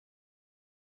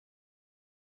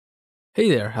Hey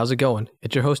there, how's it going?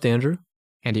 It's your host Andrew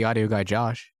And the audio guy,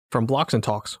 Josh. from Blocks and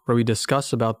Talks, where we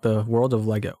discuss about the world of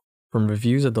Lego, from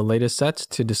reviews of the latest sets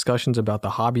to discussions about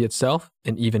the hobby itself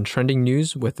and even trending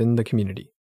news within the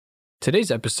community.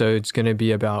 Today's episode is going to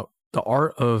be about the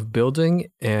art of building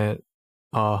and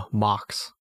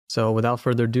MOCs. So without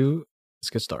further ado, let's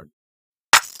get started.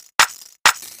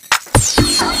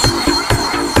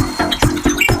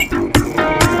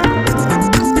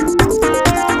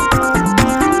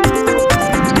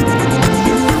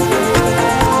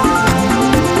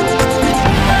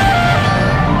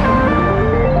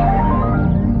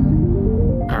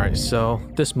 So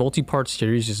this multi-part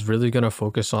series is really going to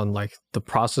focus on like the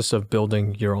process of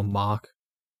building your own MOC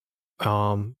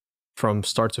from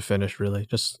start to finish, really.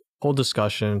 Just whole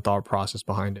discussion, thought process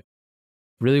behind it.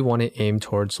 Really want to aim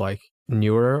towards like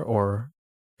newer or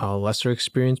lesser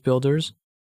experienced builders,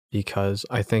 because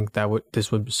I think that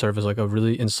this would serve as like a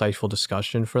really insightful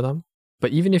discussion for them.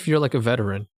 But even if you're like a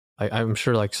veteran, I'm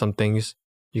sure like some things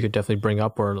you could definitely bring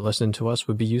up or listen to us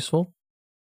would be useful.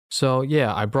 So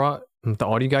yeah, I brought the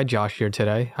audio guy Josh here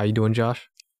today. How you doing, Josh?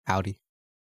 Howdy.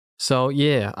 So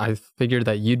yeah, I figured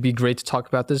that you'd be great to talk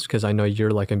about this because I know you're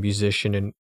like a musician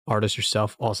and artist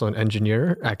yourself, also an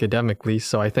engineer academically.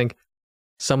 So I think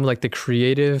some like the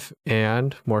creative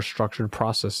and more structured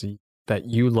processes that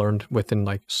you learned within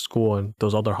like school and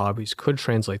those other hobbies could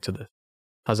translate to this.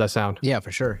 How's that sound? Yeah,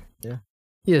 for sure. Yeah.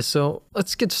 Yeah, so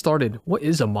let's get started. What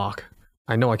is a MOC?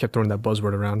 I know I kept throwing that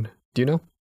buzzword around. Do you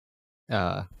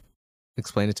know?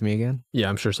 Explain it to me again. Yeah,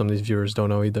 I'm sure some of these viewers don't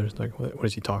know either. It's like, what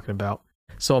is he talking about?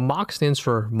 So a MOC stands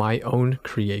for my own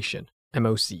creation,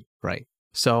 MOC. Right.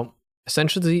 So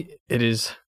essentially, it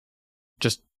is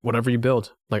just whatever you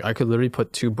build. Like I could literally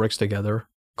put two bricks together,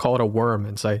 call it a worm,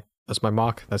 and say, that's my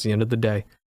MOC. That's the end of the day.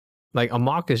 Like a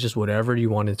MOC is just whatever you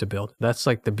wanted to build. That's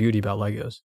like the beauty about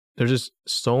Legos. There's just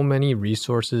so many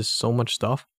resources, so much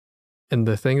stuff. And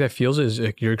the thing that feels is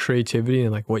like your creativity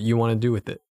and like what you want to do with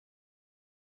it.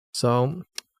 So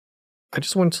I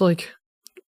just wanted to like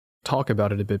talk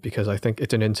about it a bit because I think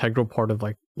it's an integral part of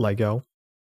like Lego.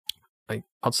 Like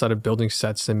outside of building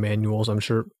sets and manuals, I'm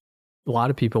sure a lot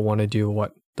of people want to do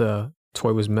what the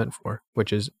toy was meant for,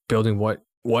 which is building what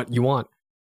you want.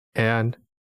 And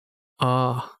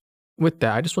with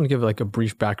that, I just want to give like a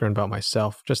brief background about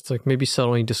myself, just to like maybe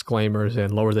settling disclaimers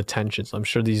and lower the tensions. I'm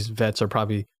sure these vets are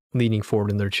probably leaning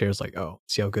forward in their chairs like, oh,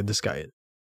 see how good this guy is.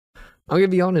 I'm gonna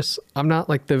be honest, I'm not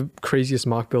like the craziest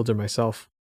MOC builder myself.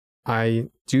 I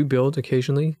do build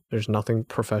occasionally. There's nothing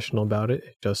professional about it.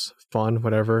 It's just fun,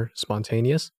 whatever,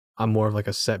 spontaneous. I'm more of like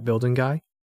a set building guy.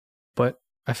 But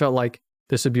I felt like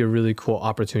this would be a really cool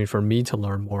opportunity for me to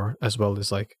learn more, as well as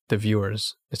like the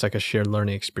viewers. It's like a shared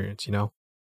learning experience, you know?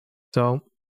 So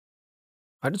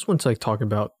I just want to like talk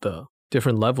about the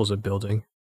different levels of building.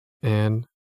 And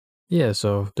yeah,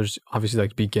 so there's obviously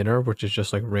like beginner, which is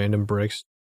just like random bricks,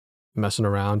 messing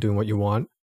around, doing what you want.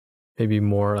 Maybe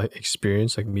more like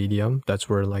experience, like medium. That's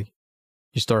where like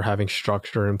you start having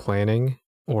structure and planning,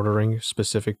 ordering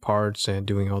specific parts and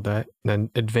doing all that. And then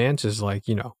advanced is like,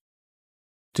 you know,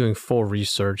 doing full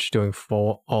research, doing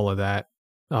full all of that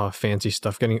fancy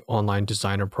stuff, getting online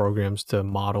designer programs to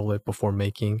model it before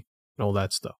making and all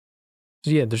that stuff.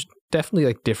 So yeah, there's definitely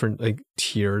like different like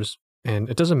tiers, and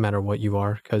it doesn't matter what you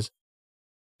are, because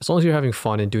as long as you're having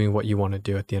fun and doing what you want to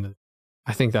do at the end of it,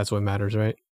 I think that's what matters,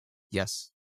 right? Yes.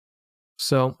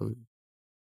 So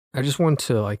I just want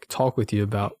to like talk with you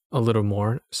about a little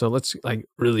more. So let's like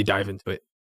really dive into it.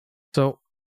 So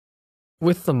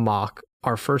with the MOC,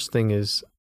 our first thing is,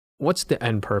 what's the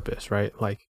end purpose, right?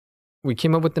 Like we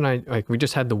came up with an idea, like we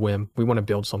just had the whim, we want to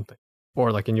build something.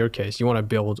 Or like in your case, you want to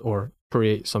build or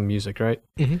create some music, right?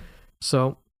 Mm-hmm.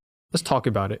 So let's talk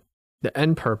about it. The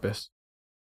end purpose.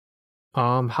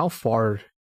 How far,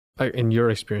 like in your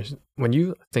experience, when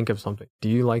you think of something, do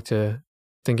you like to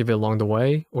think of it along the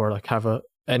way or like have a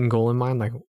end goal in mind?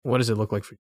 Like what does it look like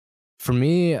for you? For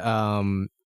me,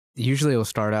 usually it'll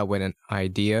start out with an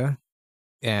idea,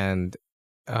 and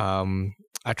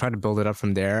I try to build it up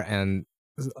from there, and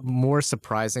more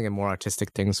surprising and more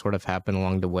artistic things sort of happen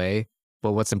along the way.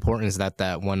 But what's important is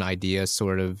that one idea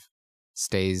sort of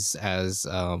stays as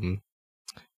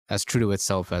true to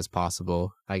itself as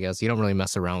possible. I guess you don't really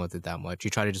mess around with it that much.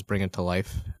 You try to just bring it to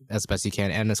life as best you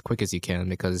can and as quick as you can,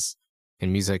 because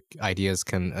in music, ideas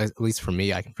can, at least for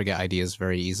me, I can forget ideas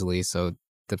very easily. So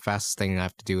the fastest thing I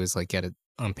have to do is like get it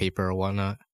on paper or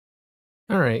whatnot.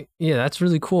 All right. Yeah, that's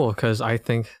really cool because I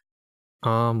think,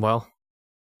 well,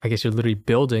 I guess you're literally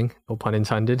building, no pun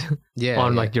intended, Yeah,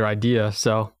 on yeah. like your idea.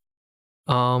 So,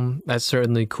 that's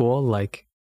certainly cool. Like,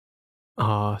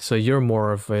 So you're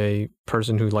more of a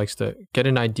person who likes to get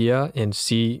an idea and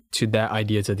see to that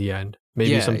idea to the end.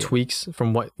 Maybe Yeah, some yeah, tweaks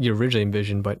from what you originally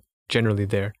envisioned, but generally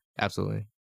there. absolutely.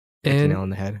 Hit the And nail on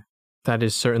the head. that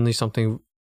is certainly something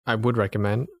I would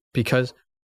recommend because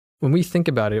when we think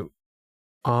about it,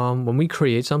 when we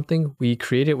create something, we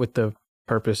create it with the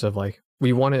purpose of like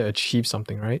we want to achieve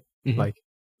something, right? Mhm. Like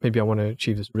maybe I want to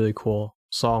achieve this really cool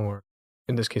song, or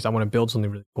in this case, I want to build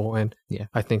something really cool. And Yeah.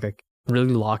 I think like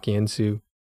really locking into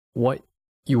what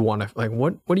you want to like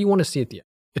what do you want to see at the end?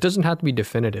 It doesn't have to be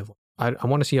definitive. I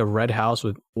want to see a red house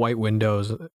with white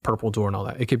windows, purple door, and all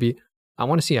that. It could be I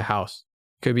want to see a house.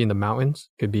 It could be in the mountains,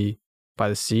 could be by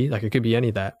the sea, like it could be any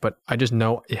of that. But I just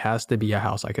know it has to be a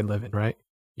house I could live in, right?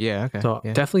 Yeah, okay. So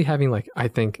Yeah. definitely having like I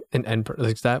think an end.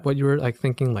 Is that what you were like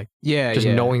thinking? Like Yeah, just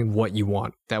yeah. knowing what you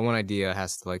want. That one idea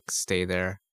has to like stay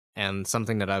there. And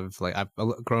something that I've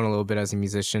grown a little bit as a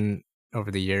musician over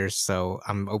the years, so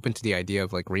I'm open to the idea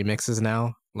of like remixes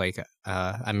now. Like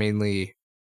I'm mainly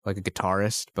like a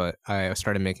guitarist, but I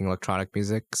started making electronic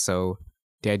music, so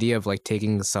the idea of like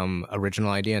taking some original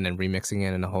idea and then remixing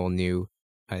it in a whole new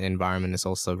environment is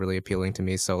also really appealing to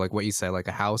me. So like what you said, like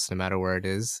a house, no matter where it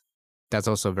is, that's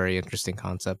also a very interesting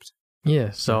concept.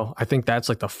 Yeah. So I think that's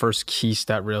like the first key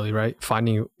step, really, right?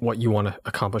 Finding what you want to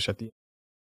accomplish at the end.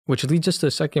 Which leads us to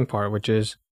the second part, which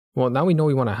is, well, now we know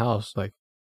we want a house. Like,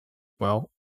 well,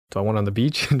 do I want on the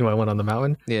beach? Do I want on the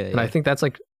mountain? Yeah, And I think that's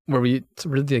like where we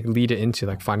really like lead it into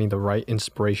like finding the right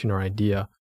inspiration or idea.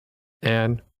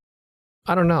 And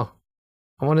I don't know.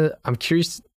 I'm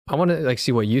curious. I want to like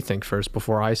see what you think first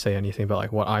before I say anything about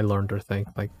like what I learned or think.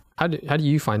 Like, how do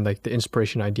you find like the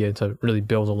inspiration idea to really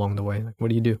build along the way? Like, what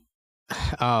do you do?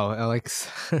 Oh, Alex.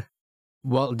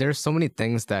 Well, there's so many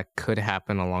things that could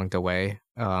happen along the way.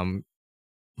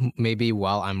 Maybe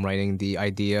while I'm writing the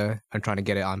idea, I'm trying to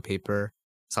get it on paper,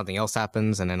 something else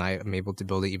happens, and then I'm able to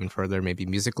build it even further, maybe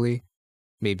musically.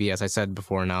 Maybe, as I said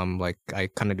before, now I'm like, I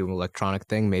kind of do an electronic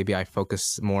thing. Maybe I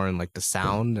focus more on like the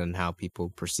sound and how people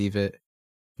perceive it.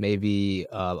 Maybe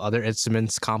other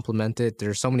instruments complement it.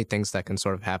 There's so many things that can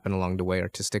sort of happen along the way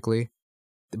artistically.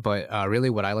 But really,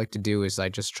 what I like to do is I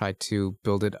just try to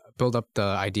build up the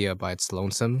idea by its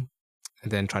lonesome,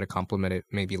 and then try to complement it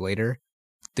maybe later.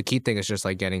 The key thing is just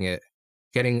like getting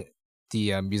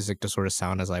the music to sort of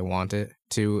sound as I want it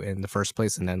to in the first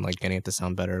place, and then like getting it to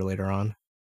sound better later on,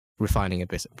 refining it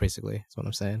basically. That's what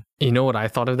I'm saying. You know what I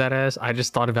thought of that as? I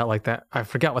just thought about like that. I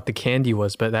forgot what the candy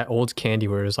was, but that old candy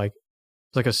where it's like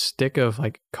a stick of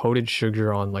like coated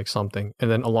sugar on like something,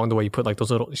 and then along the way you put like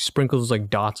those little sprinkles like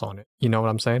dots on it. You know what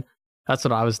I'm saying? That's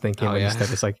what I was thinking Oh when you yeah, said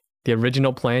it's like the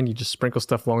original plan. You just sprinkle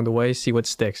stuff along the way, see what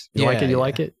sticks. You like yeah, it, you yeah.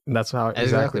 like it, and that's how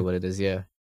Exactly what it is. Yeah,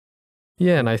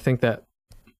 Yeah, and I think that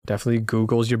definitely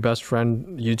Google's your best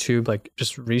friend. YouTube, like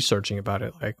just researching about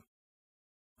it, like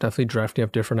definitely drafting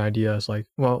up different ideas. Like,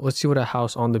 well, let's see what a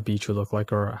house on the beach would look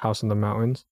like, or a house in the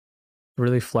mountains.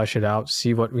 Really flesh it out,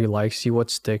 see what we like, see what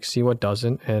sticks, see what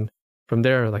doesn't, and from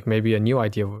there, like maybe a new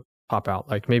idea would pop out.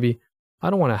 Like maybe I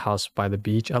don't want a house by the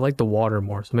beach. I like the water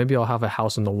more, so maybe I'll have a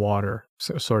house in the water,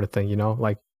 sort of thing. You know,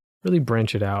 like really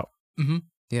branch it out. mm-hmm.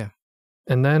 Yeah,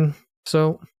 And then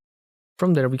so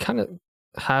from there, we kind of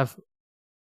have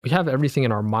everything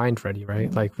in our mind ready,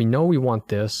 right? Like we know we want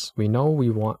this, we know we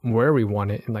want where we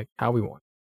want it, and like how we want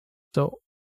it. So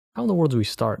how in the world do we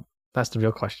start? That's the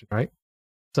real question, right?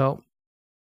 So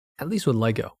at least with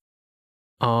Lego,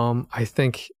 I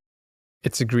think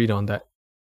it's agreed on that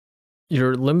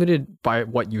you're limited by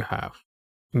what you have,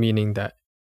 meaning that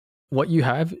what you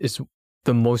have is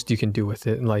the most you can do with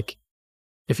it. And like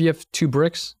if you have 2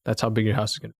 bricks, that's how big your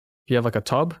house is gonna be. If you have like a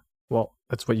tub, well,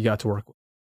 that's what you got to work with.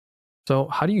 So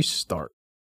how do you start?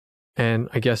 And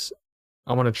I guess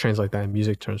I want to translate that in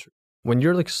music terms. When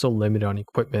you're like so limited on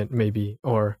equipment, maybe,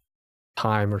 or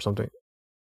time or something,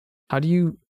 how do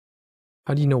you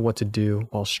know what to do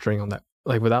while straying on that,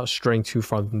 like without straying too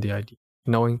far from the idea,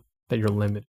 knowing that you're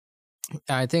limited?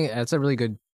 I think that's a really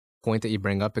good point that you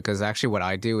bring up, because actually what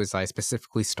I do is I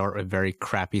specifically start with very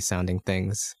crappy sounding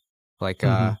things. Like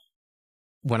Mhm.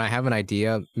 when I have an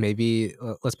idea, maybe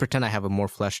let's pretend I have a more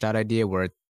fleshed out idea where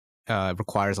it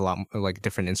requires a lot like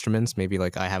different instruments. Maybe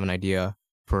like I have an idea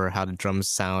for how the drums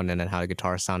sound and then how the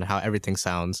guitar sound and how everything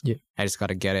sounds. Yeah. I just got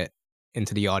to get it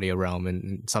into the audio realm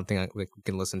and something like we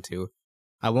can listen to.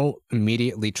 I won't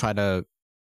immediately try to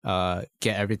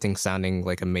get everything sounding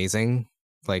like amazing,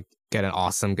 like get an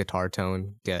awesome guitar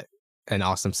tone, get an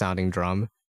awesome sounding drum.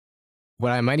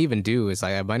 What I might even do is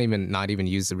I might even not even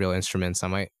use the real instruments. I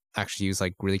might actually use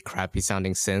like really crappy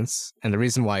sounding synths. And the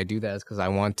reason why I do that is because I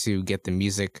want to get the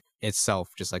music itself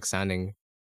just like sounding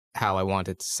how I want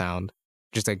it to sound,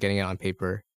 just like getting it on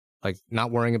paper. like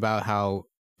not worrying about how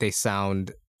they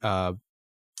sound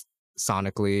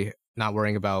sonically, not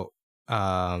worrying about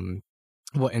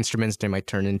what instruments they might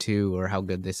turn into or how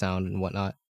good they sound and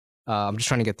whatnot. I'm just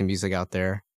trying to get the music out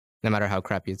there, no matter how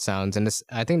crappy it sounds. And this,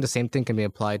 I think the same thing can be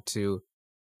applied to,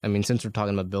 I mean, since we're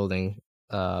talking about building,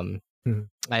 I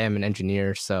am an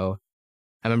engineer, so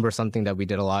I remember something that we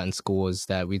did a lot in school is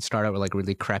that we'd start out with like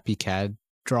really crappy CAD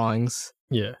drawings.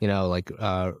 Yeah. You know, like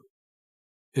it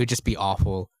would just be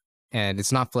awful and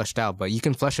it's not fleshed out, but you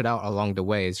can flesh it out along the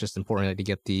way. It's just important to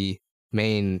get the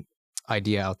main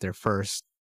idea out there first.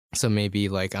 So maybe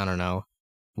like, I don't know,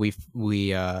 we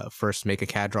first make a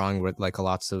CAD drawing with like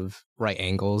lots of right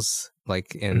angles,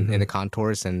 like in the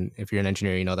contours. And if you're an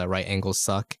engineer, you know that right angles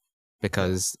suck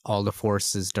because all the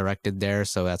force is directed there.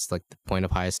 So that's like the point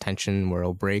of highest tension where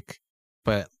it'll break.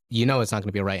 But you know it's not going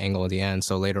to be a right angle at the end.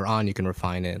 So later on, you can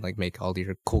refine it, like make all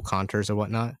your cool contours or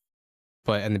whatnot.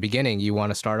 But in the beginning, you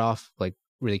want to start off like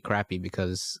really crappy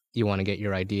because you want to get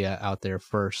your idea out there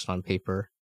first on paper.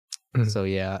 So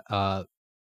yeah,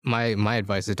 my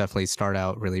advice is definitely start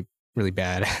out really, really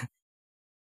bad.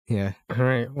 Yeah. All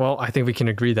right. Well, I think we can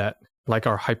agree that, like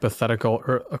our hypothetical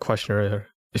or a question earlier,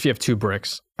 if you have 2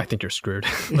 bricks, I think you're screwed.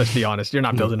 Let's be honest. You're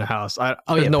not building a house.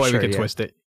 There's no way we could twist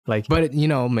it. Like, but you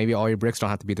know, maybe all your bricks don't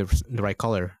have to be the right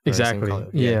color. Exactly. Color.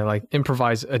 Yeah. Like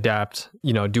improvise, adapt.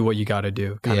 You know, do what you got to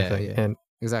do, kind of thing. And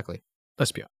exactly.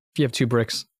 Let's be honest. If you have 2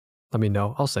 bricks, let me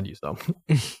know. I'll send you some.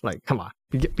 Like, come on,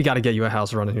 we got to get you a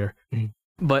house running here.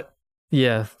 But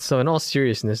yeah. So in all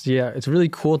seriousness, yeah, it's really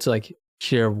cool to like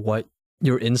share what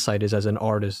your insight is as an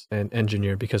artist and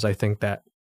engineer, because I think that,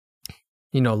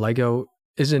 you know, Lego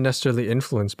isn't necessarily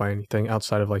influenced by anything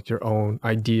outside of like your own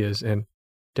ideas, and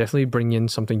definitely bring in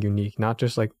something unique, not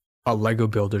just like a Lego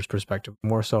builder's perspective,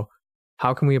 more so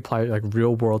how can we apply like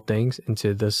real world things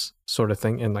into this sort of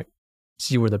thing and like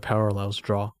see where the parallels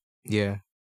draw. Yeah.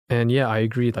 And yeah, I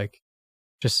agree. Like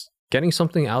just getting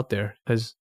something out there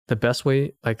is the best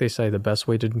way. Like they say, the best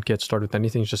way to get started with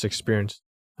anything is just experience.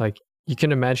 Like you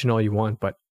can imagine all you want,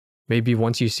 but maybe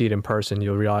once you see it in person,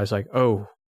 you'll realize like, oh,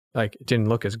 like it didn't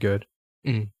look as good.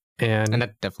 And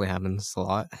that definitely happens a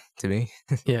lot to me.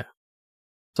 Yeah.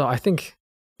 So I think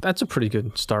that's a pretty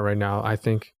good start right now. I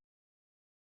think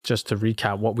just to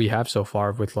recap what we have so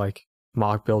far with like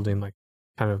mock building, like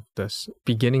kind of this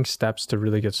beginning steps to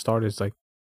really get started is like,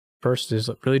 first is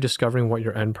really discovering what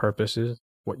your end purpose is,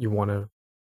 what you want to,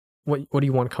 what do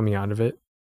you want coming out of it?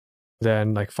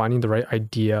 Then like finding the right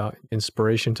idea,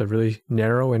 inspiration to really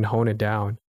narrow and hone it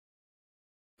down.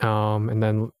 And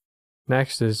then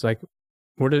next is like,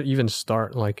 where to even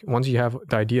start? Like once you have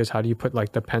the ideas, how do you put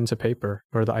like the pen to paper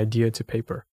or the idea to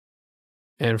paper?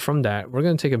 And from that, we're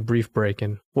going to take a brief break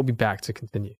and we'll be back to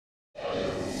continue.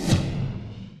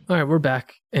 All right, we're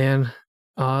back. And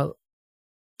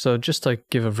so just to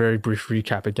give a very brief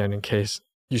recap again, in case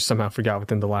you somehow forgot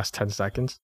within the last 10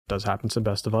 seconds, does happen to the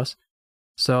best of us.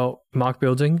 So mock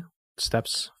building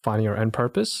steps, finding your end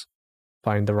purpose,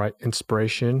 finding the right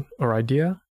inspiration or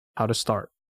idea, how to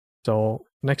start. So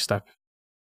next step,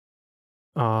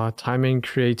 timing,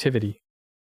 creativity.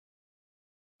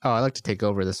 Oh, I like to take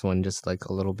over this one just like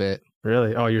a little bit.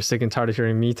 Really? Oh, you're sick and tired of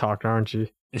hearing me talk, aren't you?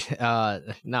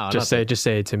 No. Just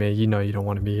say it to me. You know you don't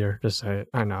want to be here. Just say it.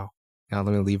 I know. Now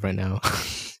let me leave right now.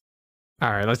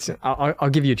 All right,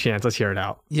 I'll give you a chance. Let's hear it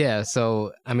out. Yeah.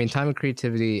 So I mean, time and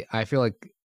creativity. I feel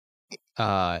like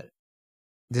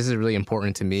this is really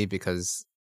important to me because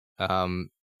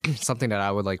something that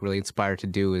I would like really inspire to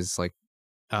do is like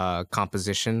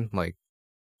composition, like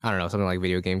I don't know, something like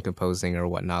video game composing or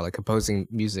whatnot, like composing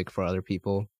music for other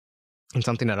people. And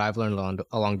something that I've learned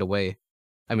along the way.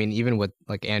 I mean, even with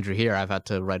like Andrew here, I've had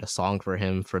to write a song for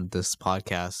him for this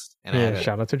podcast. And yeah,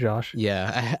 shout out to Josh.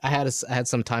 Yeah, I had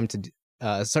some time to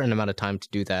a certain amount of time to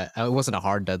do that. It wasn't a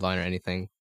hard deadline or anything,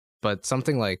 but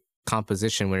something like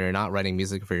composition, when you're not writing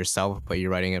music for yourself, but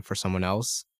you're writing it for someone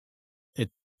else, it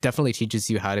definitely teaches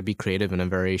you how to be creative in a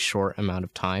very short amount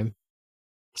of time.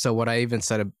 So what I even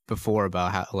said before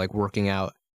about how like working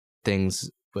out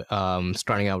things,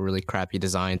 starting out really crappy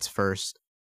designs first,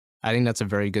 I think that's a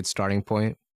very good starting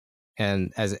point.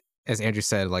 And as Andrew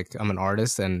said, like I'm an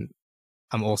artist and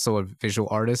I'm also a visual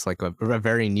artist, like a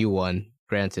very new one,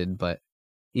 granted, but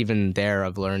even there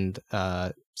I've learned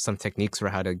some techniques for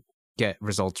how to get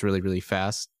results really, really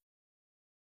fast.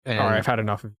 And all right, I've had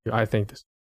enough of you. I think this is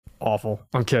awful.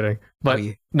 I'm kidding. But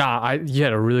you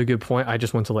had a really good point. I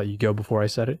just want to let you go before I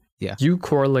said it. Yeah. You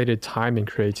correlated time and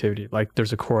creativity. Like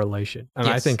there's a correlation. And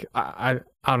yes. I think I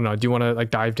don't know. Do you want to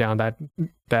like dive down that it's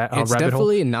rabbit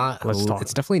definitely hole? not.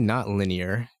 It's definitely not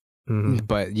linear.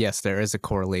 But yes, there is a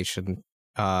correlation.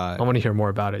 Uh, I want to hear more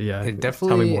about it. Yeah. it Tell me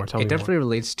definitely more. Tell me it more. definitely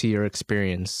relates to your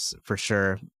experience for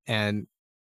sure, and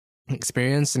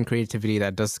experience and creativity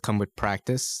that does come with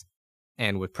practice,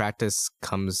 and with practice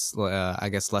comes I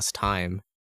guess less time,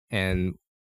 and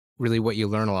really what you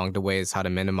learn along the way is how to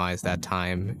minimize that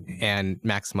time and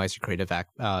maximize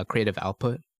your creative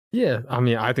output. Yeah. I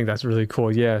mean, I think that's really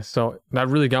cool. Yeah. So that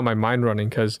really got my mind running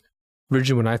because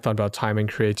originally when I thought about time and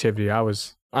creativity, I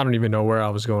don't even know where I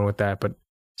was going with that. But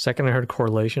second I heard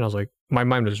correlation, I was like, my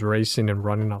mind was racing and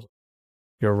running. I was like,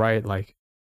 you're right. Like,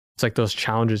 it's like those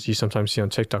challenges you sometimes see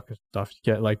on TikTok and stuff.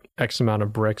 You get like X amount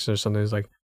of bricks or something. It's like,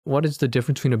 what is the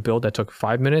difference between a build that took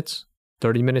 5 minutes,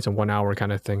 30 minutes, and 1 hour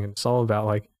kind of thing? And it's all about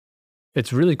like,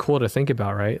 it's really cool to think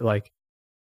about, right? Like,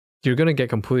 you're going to get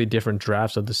completely different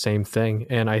drafts of the same thing.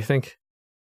 And I think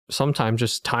sometimes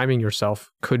just timing yourself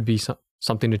could be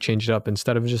something to change it up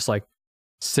instead of just like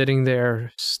sitting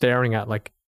there staring at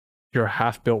like your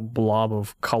half built blob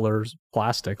of colors,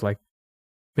 plastic. Like,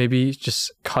 maybe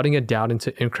just cutting it down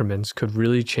into increments could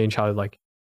really change how like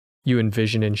you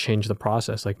envision and change the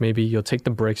process. Like maybe you'll take the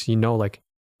bricks, like,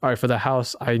 all right, for the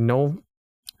house, I know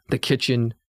the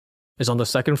kitchen is on the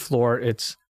second floor.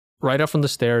 It's right up from the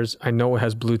stairs. I know it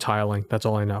has blue tiling. That's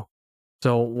all I know.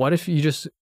 So what if you just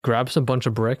grab some bunch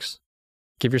of bricks,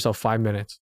 give yourself 5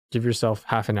 minutes, give yourself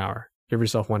half an hour, give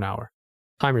yourself 1 hour,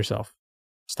 time yourself,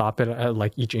 stop it at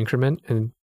like each increment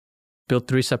and build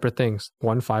 3 separate things.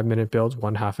 1 5-minute build,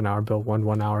 1 half an hour build, 1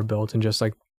 1 hour build, and just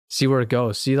like see where it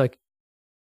goes. See like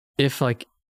if like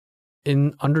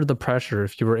in under the pressure,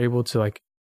 if you were able to like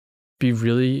be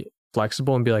really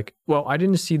flexible and be like, well, I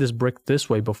didn't see this brick this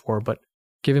way before, but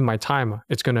given my time,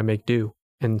 it's gonna make do.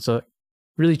 And so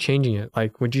really changing it.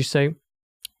 Like, would you say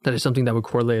that is something that would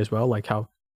correlate as well? Like how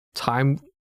time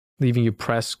leaving you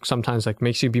press sometimes like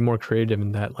makes you be more creative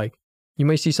in that like you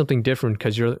might see something different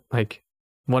because you're like,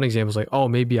 one example is like, oh,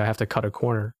 maybe I have to cut a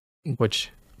corner,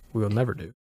 which we will never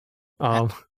do.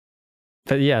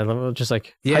 But yeah, just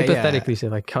like hypothetically say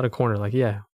like cut a corner, like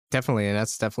definitely, and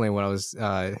that's definitely what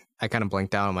I kind of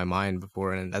blanked out on my mind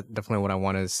before, and that's definitely what I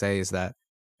wanted to say is that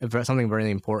something very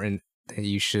important that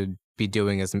you should be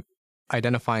doing is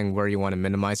identifying where you want to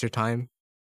minimize your time,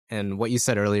 and what you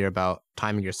said earlier about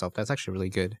timing yourself. That's actually a really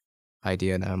good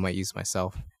idea that I might use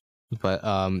myself. But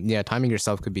yeah, timing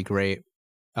yourself could be great.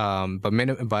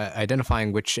 But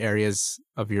identifying which areas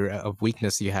of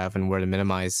weakness you have and where to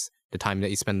minimize the time that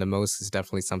you spend the most is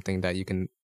definitely something that you can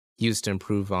use to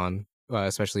improve on,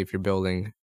 especially if you're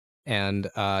building. And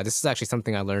this is actually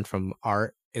something I learned from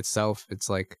art itself. It's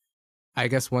like, I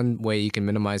guess one way you can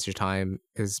minimize your time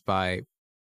is by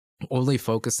only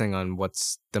focusing on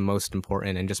what's the most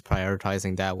important and just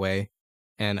prioritizing that way.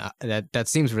 And that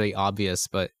seems really obvious,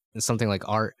 but in something like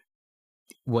art,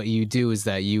 what you do is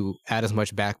that you add as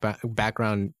much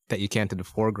background that you can to the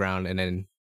foreground, and then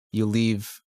you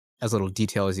leave as little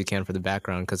detail as you can for the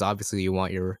background, because obviously you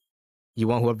want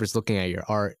whoever's looking at your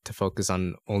art to focus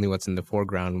on only what's in the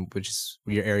foreground, which is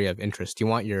your area of interest. You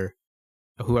want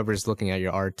whoever's looking at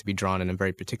your art to be drawn in a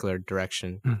very particular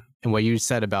direction. And what you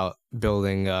said about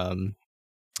building I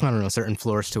don't know, certain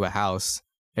floors to a house,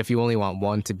 if you only want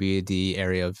one to be the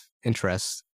area of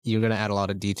interest, you're going to add a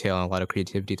lot of detail and a lot of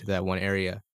creativity to that one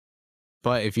area.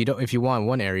 But if you want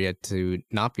one area to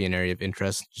not be an area of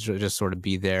interest, just sort of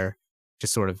be there,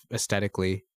 just sort of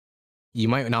aesthetically, you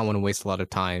might not want to waste a lot of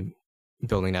time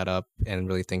building that up and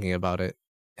really thinking about it.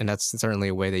 And that's certainly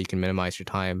a way that you can minimize your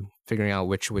time, figuring out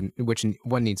which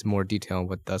one needs more detail and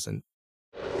what doesn't.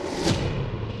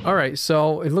 All right,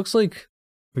 so it looks like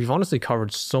we've honestly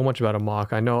covered so much about a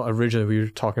mock. I know originally we were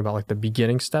talking about like the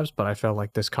beginning steps, but I felt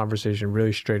like this conversation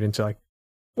really straight into like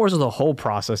more so the whole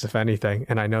process, if anything.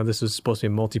 And I know this is supposed to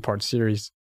be a multi-part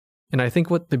series. And I think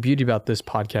what the beauty about this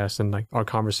podcast and like our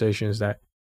conversation is that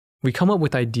we come up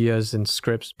with ideas and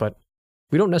scripts, but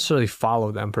we don't necessarily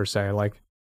follow them per se. Like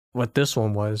what this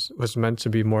one was meant to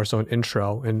be more so an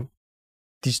intro, and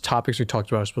these topics we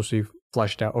talked about are supposed to be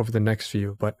fleshed out over the next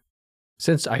few. But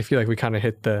since I feel like we kind of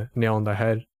hit the nail on the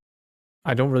head,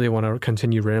 I don't really want to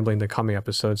continue rambling the coming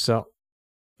episodes. So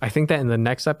I think that in the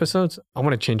next episodes, I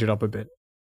want to change it up a bit.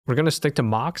 We're going to stick to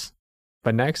mocks,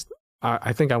 but next,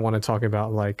 I think I want to talk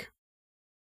about like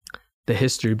the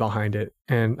history behind it.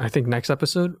 And I think next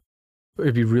episode,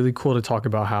 it'd be really cool to talk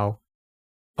about how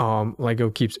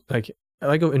Lego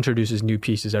introduces new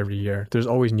pieces every year. There's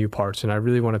always new parts. And I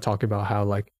really want to talk about how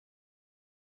like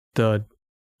the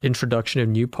introduction of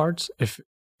new parts, if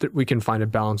we can find a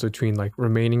balance between like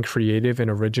remaining creative and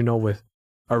original with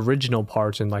original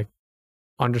parts, and like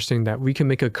understanding that we can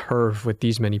make a curve with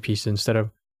these many pieces instead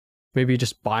of maybe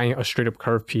just buying a straight up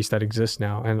curved piece that exists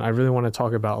now. And I really want to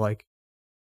talk about like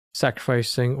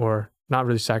sacrificing, or not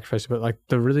really sacrificing, but like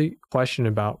the really question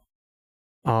about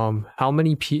how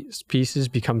many pieces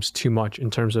becomes too much in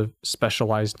terms of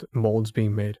specialized molds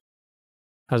being made.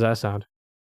 How's that sound?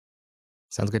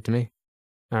 Sounds good to me.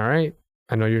 All right.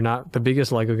 I know you're not the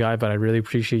biggest Lego guy, but I really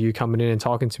appreciate you coming in and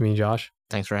talking to me, Josh.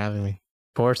 Thanks for having me.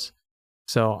 Of course.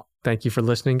 So thank you for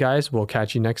listening, guys. We'll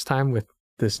catch you next time with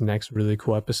this next really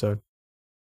cool episode.